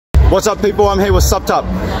What's up people, I'm here with Suptup.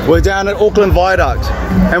 We're down at Auckland Viaduct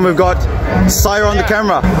and we've got Sayak on the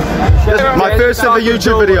camera. My first ever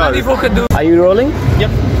YouTube video. Are you rolling?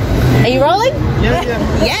 Yep. Are you rolling? Yeah.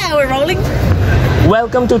 Yeah, we're rolling.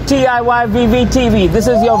 Welcome to TIYVV TV. This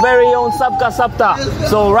is your very own Sabka Sapta.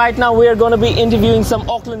 So right now we are going to be interviewing some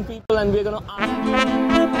Auckland people and we're going to ask...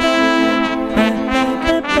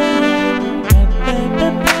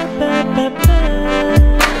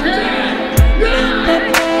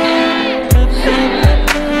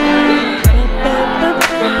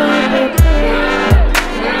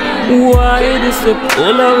 Why this a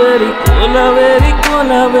cola very deep?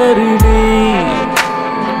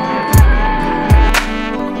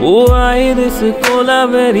 Why this a cola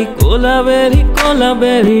very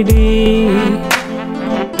deep?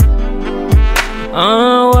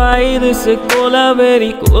 Why this a cola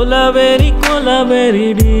very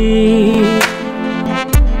deep?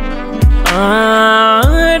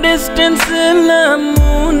 Distance in the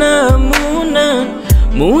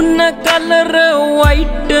moon color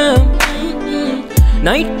white,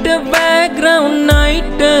 night background,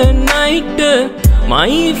 night,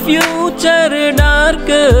 my future dark.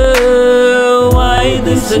 Why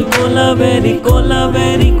this cola very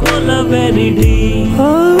deep?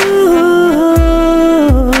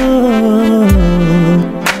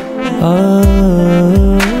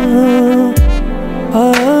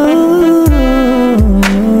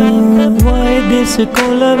 Why this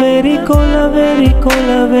cola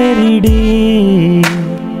very deep?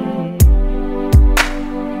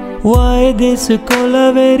 Why this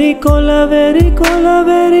cola very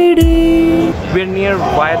deep? We're near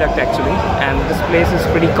Viaduct actually, and this place is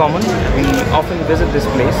pretty common. We often visit this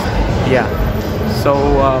place. Yeah. So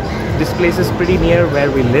this place is pretty near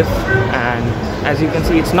where we live, and as you can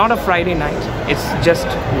see, it's not a Friday night. It's just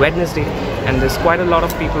Wednesday, and there's quite a lot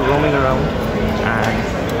of people roaming around.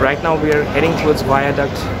 And right now we are heading towards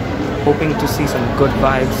Viaduct, hoping to see some good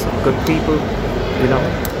vibes, good people, you know,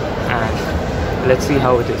 and let's see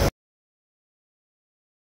how it is.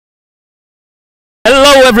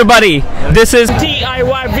 Hello everybody, this is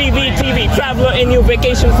TIYVV TV, Traveler in New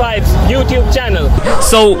Vacation Vibes YouTube channel.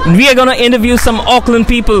 So we are gonna interview some Auckland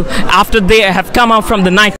people after they have come out from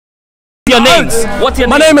the night. Your names? What's your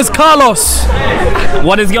name? My name is Carlos.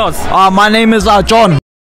 What is yours? My name is John.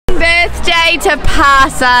 Birthday to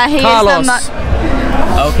Pasa. He Carlos. is the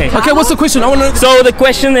Okay, what's the question? So the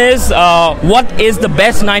question is, what is the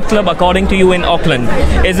best nightclub according to you in Auckland?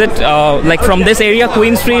 Is it like from this area,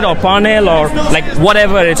 Queen Street or Parnell or like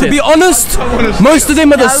whatever it is? To be honest, most of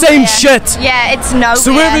them are the same shit. Yeah, it's nowhere.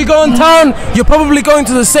 So wherever you go in town, you're probably going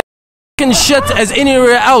to the same shit as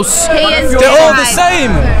anywhere else. They're all the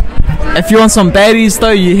same. If you want some baddies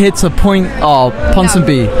though, you head to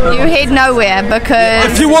Ponsonby. You head nowhere because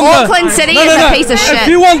if you want Auckland City is a piece of shit. If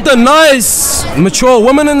you want the nice, mature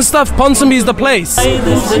women and stuff, Ponsonby is the place.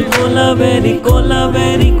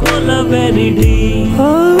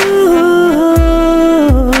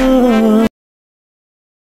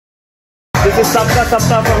 This is Sabka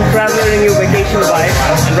Sapta from Traveler in New Vacation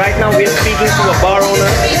Vibes, and right now we are speaking to a bar owner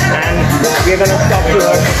and we are going to talk to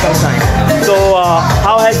her for some time. So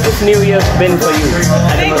how has this New Year been for you?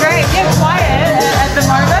 Been great, yeah, quiet at the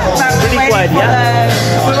moment. But pretty quiet, yeah?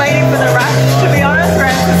 We're waiting for the rush, to be honest. We're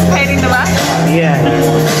anticipating the rush. Yeah,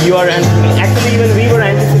 you are anticipating. Actually, even we were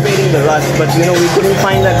anticipating the rush, but you know, we couldn't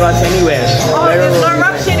find that rush anywhere. Oh, there's no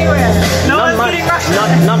rush anywhere. No one's getting rushed.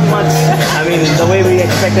 Not much. I mean, the way we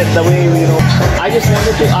expected, the way we, you know. I just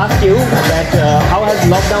wanted to ask you that how has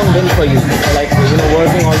lockdown been for you? Like, you know,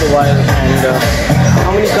 working all the while, and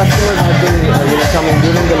how many customers have been coming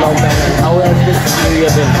during the lockdown, and how has this New Year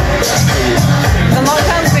been for you? The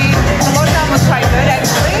lockdown was quite good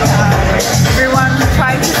actually. Everyone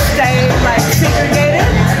tried to stay like segregated.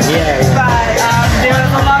 Yeah. But there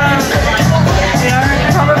was a lot of, you know,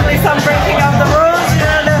 probably some breaking of the rules. You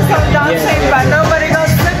know, there was some dancing, but nobody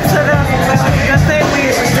got sick. So that was a good thing.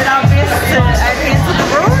 We did our best to adhere to the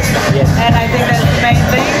rules. Yeah. And I think that's the main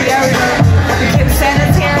thing. Yeah, we kept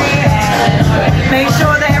sanitary and made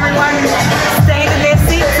sure that everyone stayed in their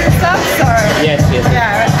seats and stuff. So yes.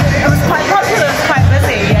 yeah, it was quite popular. It was quite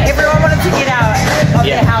busy. Everyone wanted to get out of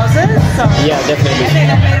their houses. So yeah, definitely. I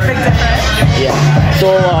think that made a big difference. Yeah.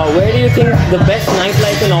 So where do you think the best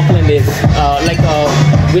nightlife in Auckland is?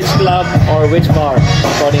 Which club or which bar,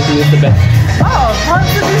 according to you, is the best? Oh,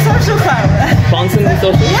 Ponsonby Social Club. Ponsonby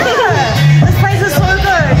Social? Yeah. This place is so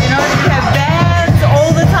good. You know, we have bands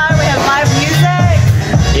all the time. We have live music.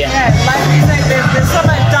 Yeah. Live music. There's so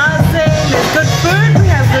much dancing. There's good food. We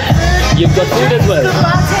have good food. You've got food as well? Good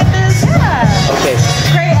bartenders. Yeah. Okay.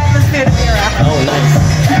 Great atmosphere to be around. Oh, nice.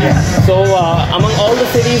 Yeah. So among all the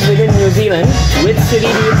cities cities within New Zealand, which city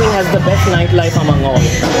do you think has the best nightlife among all?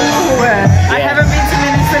 I haven't been to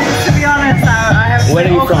many cities, to be honest. I have Where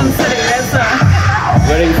are you Auckland from? City.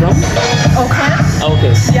 Where are you from? Auckland?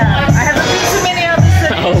 Okay. Yeah, I haven't been to many other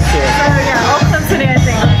cities. Okay. So yeah, Auckland City I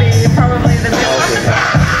think would be probably the best one.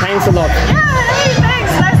 Thanks a lot. Yeah, hey,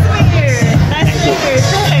 thanks. Nice to meet you. Nice to meet you.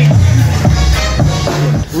 Thanks.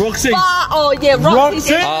 Roxy. Oh yeah,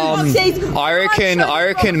 Roxy. I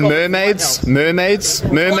reckon mermaids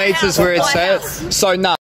is where it's at. So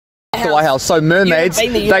nah, the White House. So mermaids,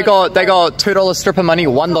 they got $2 stripper money,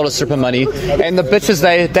 $1 stripper money, and the bitches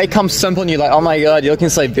they come simple and you're like, oh my god, you're looking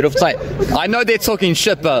so beautiful. Like, I know they're talking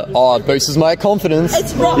shit, but it boosts my confidence.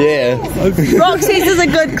 It's Roxy's. Yeah. Roxy's is a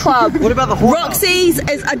good club. What about the horse? Roxy's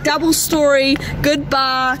is a double-story good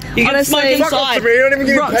bar. You can smoke inside. Roxy's. You don't even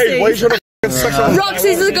get paid. Why you trying to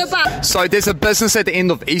Roxy's is a good bar. So there's a business at the end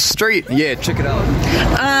of East Street. Yeah, check it out.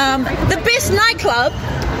 The best nightclub.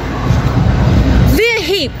 There are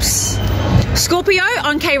heaps. Scorpio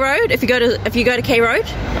on K Road. If you go to K Road.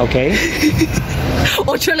 Okay.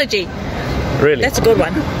 Or Trilogy. Really? That's a good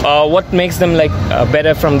one. What makes them like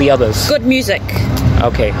better from the others? Good music.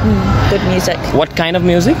 Okay. Good music. What kind of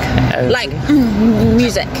music? Like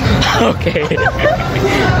music. Okay.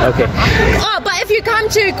 Okay. Oh, but if you come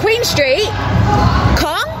to Queen Street,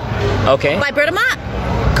 Kong Okay. by Britomart,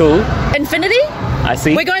 Cool. Infinity. I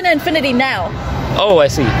see. We're going to Infinity now. Oh, I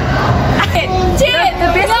see. 10, the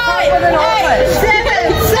best club with an 8,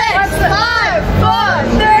 7, 6, 5, 4,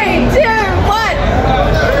 3, 2,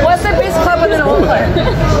 1. What's the best club within Auckland?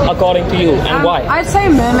 According to you, and why? I'd say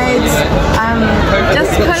mermaids.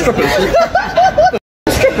 Just because.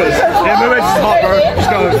 Strippers. Yeah, mermaids is hot, bro. Let's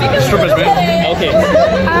go. Strippers, man. Okay. I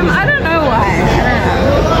don't know why.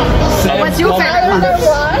 I don't know. What's your favorite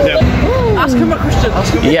club? Ask him a question.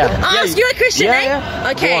 Yeah. Ask you a question, Yeah.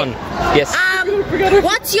 eh? Okay. Go on. Yes.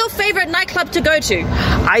 What's your favorite nightclub to go to?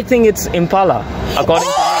 I think it's Impala. According to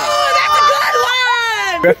me. Oh, that's a good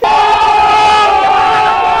one!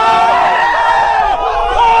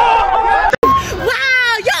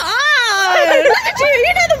 Wow, you're on! Look at you,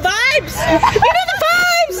 you know the vibes! You know the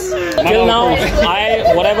vibes! Till now,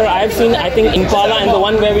 whatever I've seen, I think Impala and the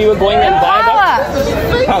one where we were going and Viaduct.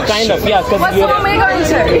 Kind of, yeah. What's the one we're going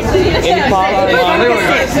to? Impala.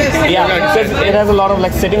 Yeah, because it has a lot of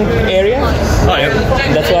like sitting area. Oh, yeah.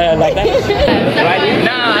 That's why I like that. Right?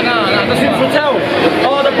 Nah. This is hotel.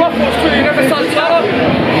 Oh, the brothels too. You never saw Stella?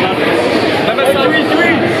 Never saw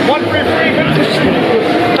 133.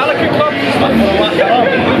 133. Pelican Club.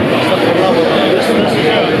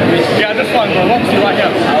 Yeah, this one, bro. Roxy right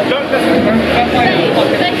here. Don't listen, bro.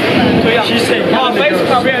 So yeah. She's saying, oh, Face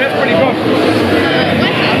Club, yeah, that's pretty good.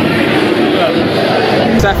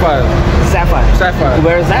 Sapphire.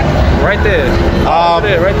 Where is that? Right there.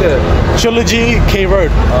 Right there. Trilogy, K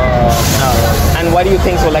Road. And why do you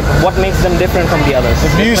think so? Like, what makes them different from the others?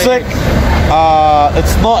 Music.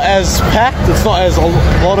 It's not as packed. It's not as a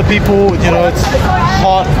lot of people. You know, it's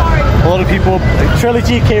hot. A lot of people.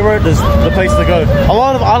 Trilogy, K Road is the place to go. A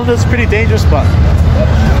lot of Islanders pretty dangerous, but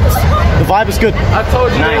the vibe is good. I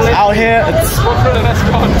told you. Nice. Out here,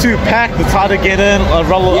 it's too packed. It's hard to get in. A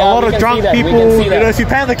lot of drunk people. You know, if you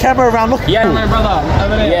pan the camera around, look. Yeah, my brother.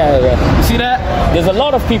 Over there. Yeah. You see that? There's a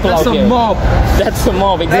lot of people out here. That's a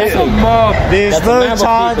mob. Exactly. There's no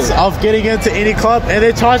chance of getting into any club, and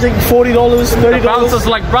they're charging $40, $30. The bouncer's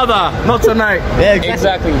like, brother, not tonight. Yeah,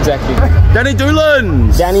 Exactly. Danny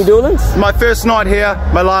Doolins. Danny Doolins? My first night here,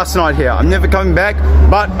 my last night here. I'm never coming back,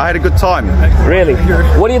 but I had a good time. Really?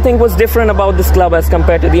 What do you think was different about this club as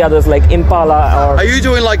compared to the others like Impala or... Are you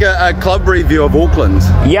doing like a club review of Auckland?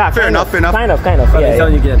 Yeah, fair enough. Kind of. Yeah.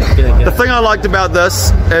 The thing I liked about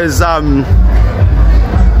this is oh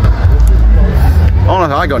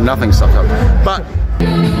no, I got nothing stuck up. But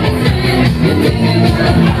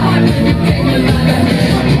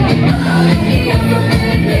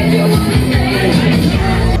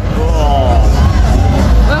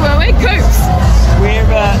We're coops.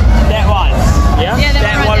 That one. Yeah?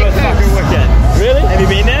 That one was fucking wicked. Really? Have you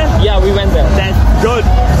been there? Yeah, we went there. That's good.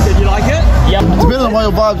 Did you like it? Yeah. Depending on what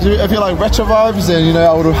your vibes, if you like retro vibes, then you know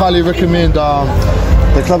I would highly recommend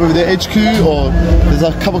the club over there, HQ, or there's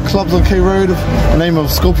a couple of clubs on K Road, the name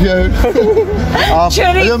of Scorpio. Truly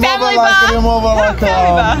family bar. More about like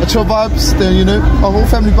chill vibes, then you know, a whole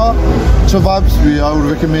family bar, chill vibes. I would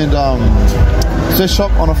recommend Fish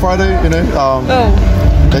Shop on a Friday, you know.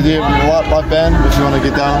 They do a live band if you want to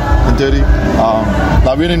get down and dirty.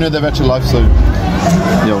 Like we don't know their retro life, so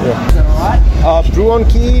Brew on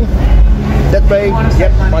Key, that way,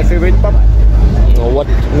 yep, my favorite pub. or what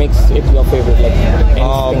makes it your favorite?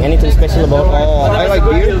 Like anything special about it? I like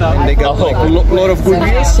beer, and they got like a lot of good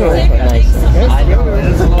beers. So. Nice.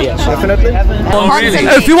 Yeah, definitely.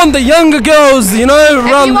 If you want the younger girls, you know,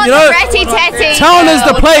 run, you know, ratty-tatty town is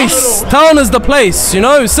the place. Town is the place. You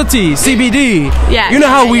know, city, CBD. Yeah. You know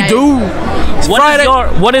how we do.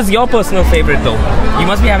 What is your personal favorite though? You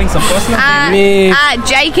must be having some personal favorite.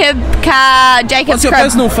 Jacob's What's your crib.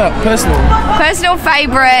 personal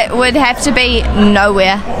favorite would have to be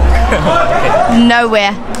nowhere.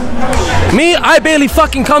 Nowhere. Me, I barely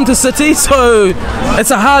fucking come to city, so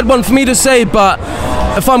it's a hard one for me to say, but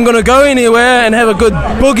if I'm gonna go anywhere and have a good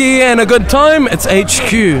boogie and a good time, it's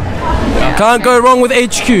HQ. Can't go wrong with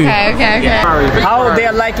HQ. Okay. How they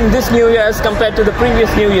are liking this New Year as compared to the previous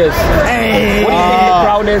New Year's? What do you think the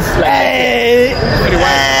crowd is like?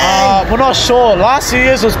 We're not sure. Last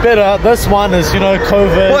Year's was better. This one is, you know,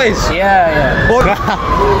 COVID. Boys. Yeah.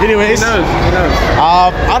 Anyways, Who knows?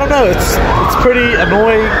 I don't know. It's pretty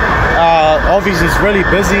annoying. Obviously, it's really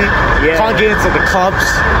busy. Yeah. Can't get into the clubs.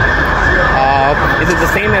 Is it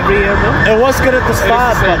the same every year though? It was good at the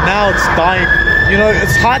start, but now it's dying. You know,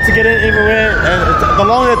 it's hard to get in everywhere, and the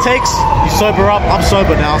longer it takes, you sober up. I'm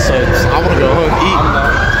sober now, so I want to go home,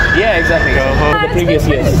 eat. Yeah, exactly. Go home. The previous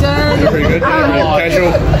years. Pretty good.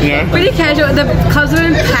 Casual, you know. Pretty casual. The clubs have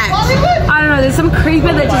been packed. I don't know, there's some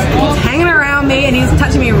creeper that just keeps hanging around me and he's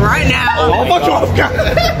touching me right now. Oh, fuck you off, guys.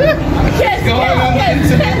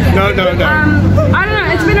 No. I don't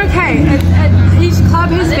know, it's been okay. Each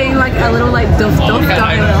club has been like a little like doof. Don't really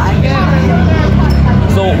like it.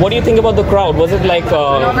 So, what do you think about the crowd? Was it like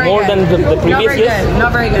more than the previous years?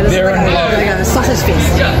 Not very good. This is like a sausage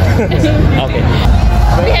fest. Okay.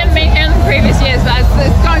 We haven't been here in the previous years, but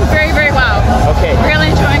it's going very, very well. Okay.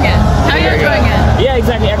 Really enjoying it. How are you enjoying it? Yeah,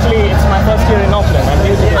 exactly. Actually, it's my first year in Auckland. I'm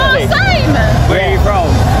new to this place. Same! Where are you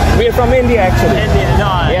from? We're from India, actually. India,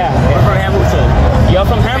 no. Yeah. We're from Hamilton. You're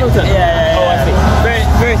from Hamilton? Yeah. Oh, I see.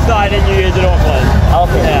 Very excited New Year's in Auckland.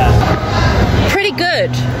 Okay. Yeah. Pretty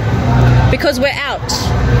good. Because we're out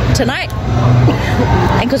tonight.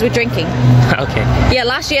 And because we're drinking. Okay. Yeah,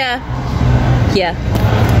 last year,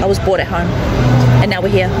 I was bored at home. And now we're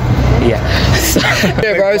here. Yeah.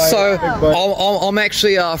 Yeah, bro. So I'm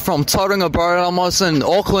actually from Tauranga, bro. And I was in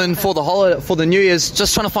Auckland for the holiday, for the New Year's,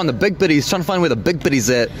 just trying to find the big biddies, trying to find where the big biddies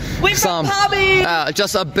at. We're from Pubby.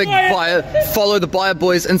 Just a big buyer. Follow the Buyer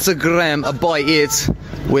Boys Instagram, buy it.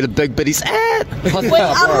 Where the big biddies at? I'm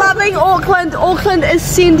loving Auckland. Auckland is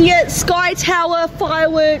sending it. Sky Tower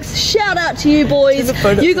fireworks. Shout out to you boys.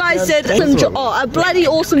 You guys did a bloody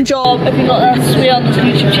awesome job. If you got that, swear on the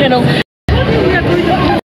YouTube channel.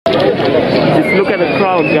 Just look at the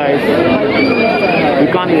crowd, guys. We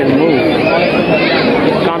can't even move.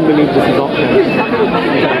 Can't believe this is Auckland. We're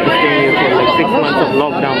staying here for like 6 months of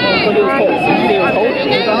lockdown.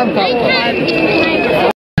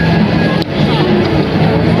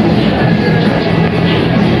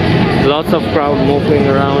 Lots of crowd moving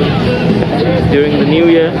around during the New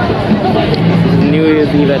Year. New Year's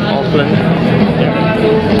Eve at Auckland.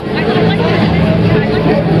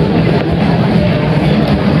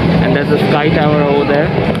 And there's a Sky Tower over there.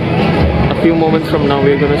 A few moments from now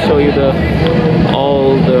we're going to show you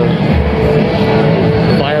all the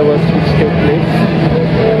fireworks which take place.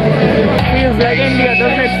 Feels like India,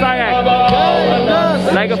 doesn't it, Sayak?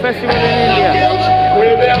 Like a festival in India.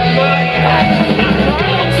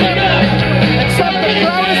 Except the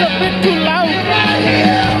crowd is a bit too loud.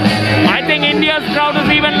 I think India's crowd is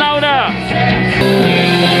even louder.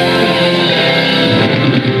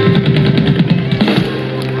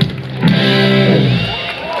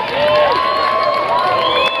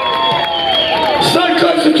 So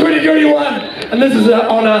close to 2021, and this is an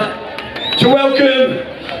honour to welcome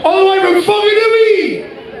all the way from Whanganui.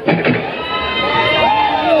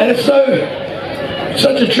 And it's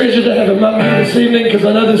such a treasure to have her mum here this evening, because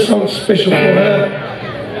I know this song's special for her,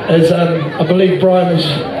 as I believe Brian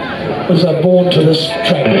was born to this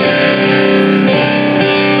track.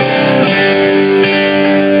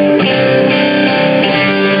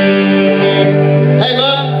 Hey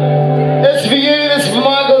Mum, this is for you, this is for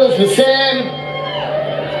Michael, this is for Sam.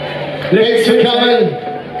 Thanks for coming.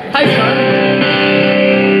 Hey son.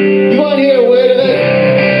 You won't hear a word of it,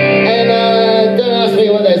 and don't ask me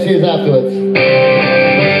what that says afterwards.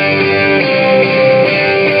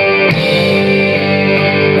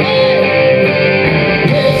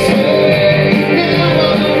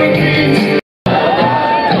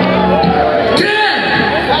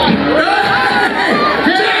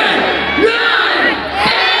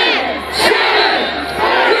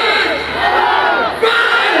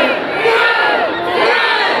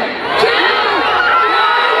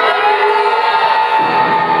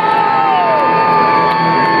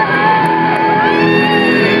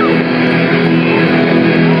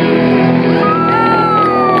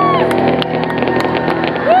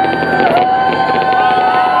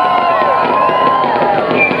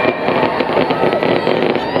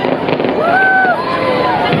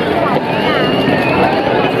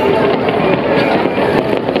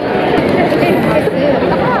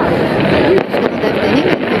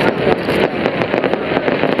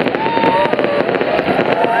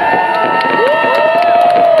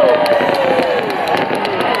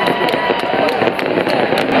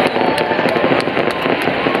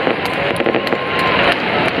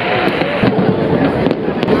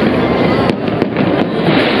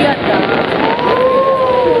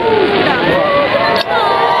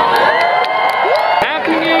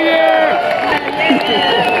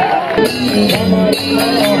 But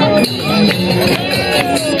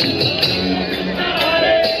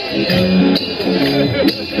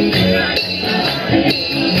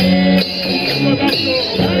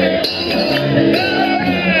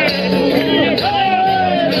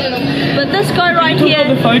this guy right here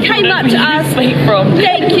came up to us.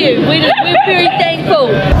 Thank you. We're very thankful.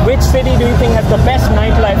 Which city do you think has the best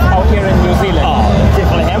nightlife out here in New Zealand? Oh,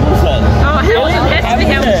 definitely Hamilton. Oh, Hamilton has to be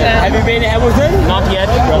Hamilton. Have you been to Hamilton? Not yet.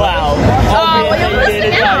 Wow. Oh, well, you're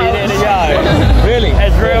missing out. You need to go. Really?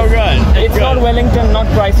 It's real good. It's not Wellington, not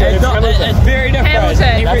Christchurch. It's Hamilton. It's very different.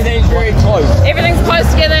 Hamilton. Everything's very close. Everything's close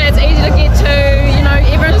together. It's easy to get to. You know,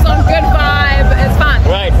 everyone's on good vibe. It's fun.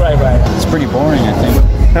 Right. It's pretty boring, I think.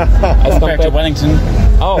 As compared to Wellington.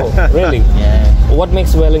 Oh, really? Yeah. What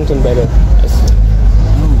makes Wellington better? That's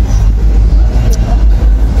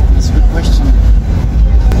a good question.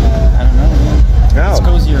 I don't know. It's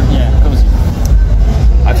cozier. Yeah, cozier.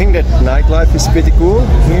 I think that nightlife is pretty cool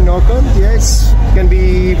here in Auckland. Yeah, it's can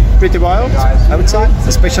be pretty wild, I would say,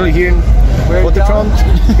 especially here in Waterfront.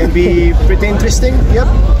 Can be pretty interesting. Yep.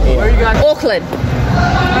 Where you got? Auckland.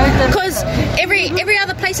 Because every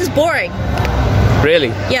other place is boring.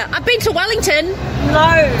 Really? Yeah, I've been to Wellington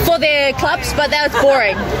for their clubs, but that was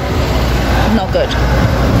boring. Not good.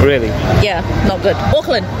 Really? Yeah, not good.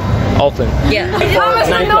 Auckland. Yeah.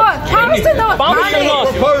 Palmerston North. Palmerston North. Palmerston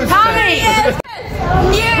North. Palmy.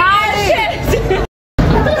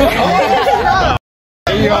 What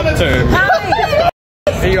are you up to?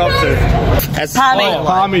 What are you up to?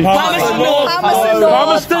 Palmy. Palmerston North.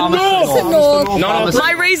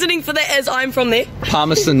 My reasoning for that is I'm from there.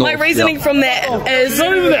 Palmerston North. My reasoning from that is It's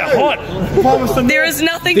not even that hot. there is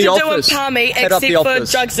nothing The to do office. with Palmy Head up except the for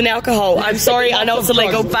office. drugs and alcohol. I'm sorry, I know it's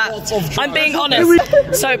illegal, but I'm being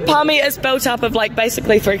honest. So Palmy is built up of like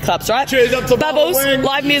basically 3 clubs, right? Bubbles,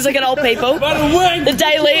 live music and old people. The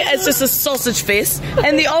Daily is just a sausage fest.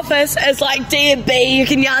 And the office is like D&B, you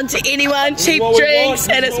can yarn to anyone, cheap drinks,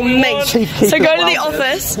 and it's me. So go to the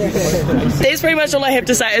office. That's pretty much all I have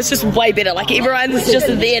to say. It's just way better. Like everyone's just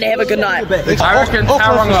there to have a good night. I reckon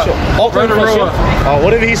Auckland for sure. Oh,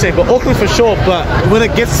 whatever he said, but Auckland for sure. But when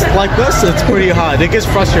it gets like this, it's pretty hard. It gets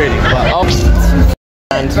frustrating.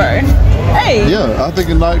 Hey. Yeah, I think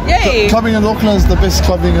clubbing in Auckland is the best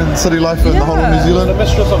clubbing and city life in the whole of New Zealand. I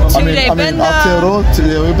mean, Aotearoa,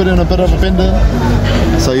 we've been in a bit of a bender.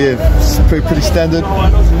 So yeah, it's pretty standard.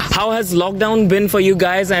 How has lockdown been for you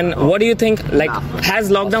guys, and what do you think? Like, has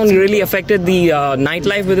lockdown really affected the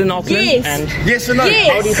nightlife within Auckland? Yes. And Yes or no?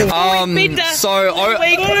 how do you think?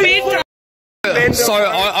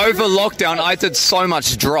 Over lockdown, I did so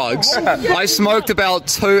much drugs. I smoked about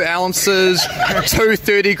 2 ounces,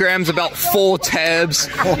 230 grams, about 4 tabs,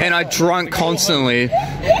 and I drank constantly.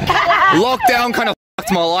 Lockdown kind of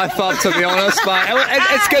fucked my life up, to be honest, but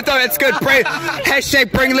it's good though. It's good.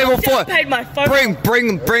 Hashtag bring level 4.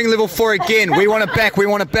 Bring level 4 again. We want it back. We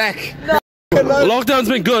want it back. Lockdown's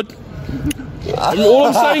been good. All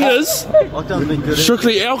I'm saying is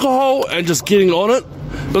strictly alcohol and just getting on it.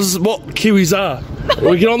 This is what Kiwis are.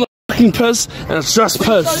 We get on the fucking piss and it's just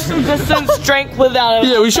piss. Social distance, drink without.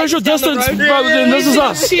 Yeah, we social distance, but then this is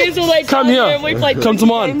us. Come here. Come to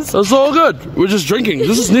mine. It's all good. We're just drinking.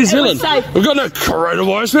 This is New Zealand. We've got no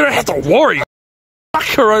coronavirus. We don't have to worry. Fuck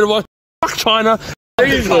coronavirus. Fuck China.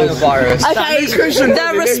 Okay,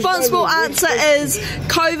 the responsible answer is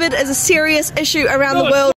COVID is a serious issue around the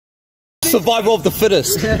world. Survival of the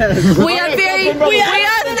fittest. We are thankful.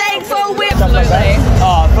 Absolutely.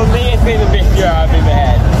 Oh, for me, it's been the best year I've ever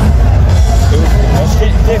had. It's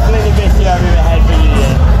definitely the best year I've ever had for you.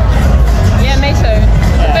 Yeah, me too.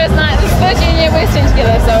 The first night, this first year we're staying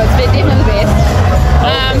together, so it's definitely the best.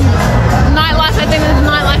 Nightlife, I think the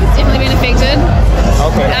nightlife has definitely been affected.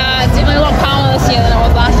 Okay. It's definitely a lot calmer this year than it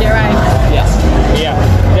was last year, right? Yeah,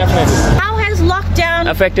 definitely. How has lockdown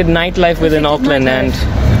Affected nightlife within Auckland, and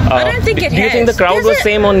I don't think it do you think the has. crowd was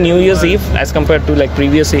same on New Year's Eve as compared to like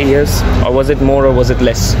previous years, or was it more or was it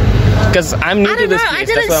less? Because I'm new to this place. I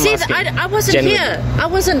didn't that's why I'm see that. asking. I wasn't Genuinely. here. I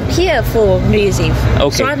wasn't here for New Year's Eve.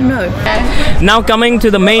 Okay. So I don't know. Now coming to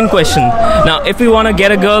the main question. Now, if we want to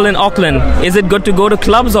get a girl in Auckland, is it good to go to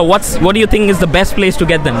clubs, or what do you think is the best place to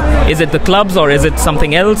get them? Is it the clubs or is it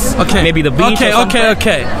something else? Okay. Maybe the beach.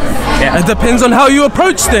 Okay. Yeah. It depends on how you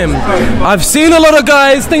approach them. I've seen a lot of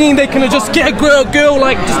guys thinking they can just get a girl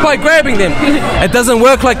like just by grabbing them. It doesn't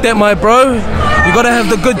work like that, my bro. You gotta have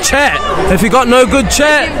the good chat. If you got no good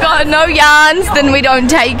chat, If you've got no yarns, then we don't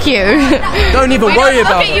take you. Don't even worry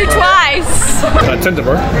about Look at you twice. Tinder,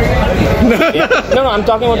 bro. No, I'm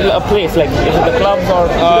talking about a place. Like, is it the clubs or?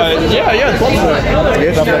 Yeah, clubs.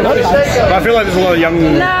 I feel like there's a lot of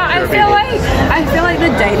young. No, I feel like the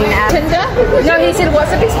dating app. Tinder? No, he said,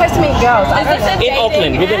 what's the best place to meet girls? In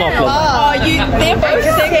Auckland, within Auckland. Oh, they're both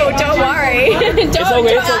single, don't worry. don't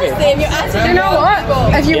okay, ask them, you ask them. You know what?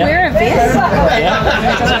 If you wear a vest, it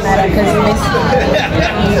doesn't matter because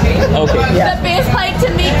Okay. The best place to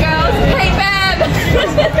meet girls. Hey, Bam!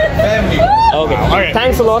 Okay.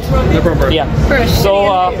 Thanks a lot. No problem. Yeah.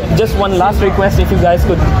 So just one last request, if you guys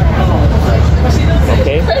could.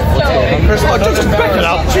 Okay. Crystal, just back it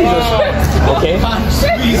up. Jesus. Okay.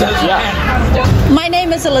 Yeah. My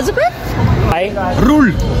name is Elizabeth. Hi.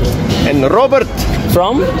 Roel. And Robert.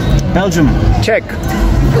 From? Belgium. Czech.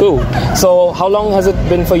 Cool. So how long has it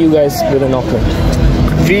been for you guys within Auckland?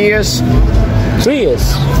 3 years. 3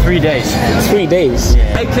 years. 3 days. 3 days.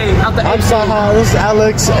 I'm Saha, this is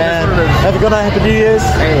Alex, and have a good night, Happy New Year's.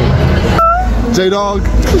 J-Dog.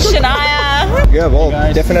 Shania. Yeah, well,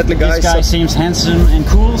 definitely, guys. This guy seems handsome and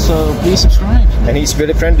cool, so please subscribe. And he's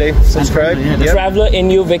really friendly. Subscribe. The Traveller in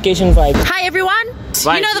You Vacation Vibes. Hi everyone.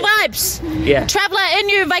 You know the vibes. Yeah. Traveller in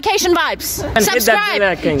You Vacation Vibes. And Subscribe. hit that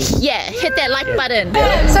bell icon. Yeah, hit that like button.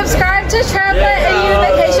 subscribe to Traveller in You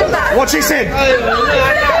Vacation Vibes. What she said.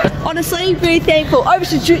 Honestly, very thankful. Over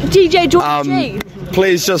to DJ George G.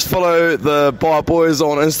 Please just follow the Bar Boys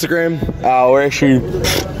on Instagram. We're actually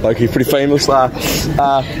pretty famous.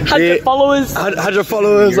 100 followers. 100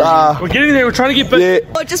 followers. We're getting there. We're trying to get big.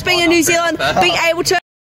 Or just being in New Zealand, being able to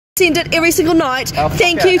send it every single night.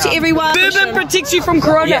 Thank you to everyone. Bourbon protects you from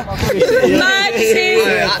corona. Mark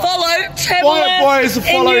says follow Traveller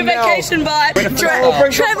in You Vacation Vibes.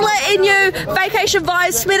 Traveller in You Vacation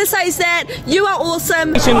Vibes. Smeta says that. You are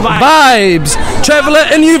awesome. Vibes. Traveller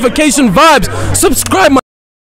in You Vacation Vibes. Subscribe.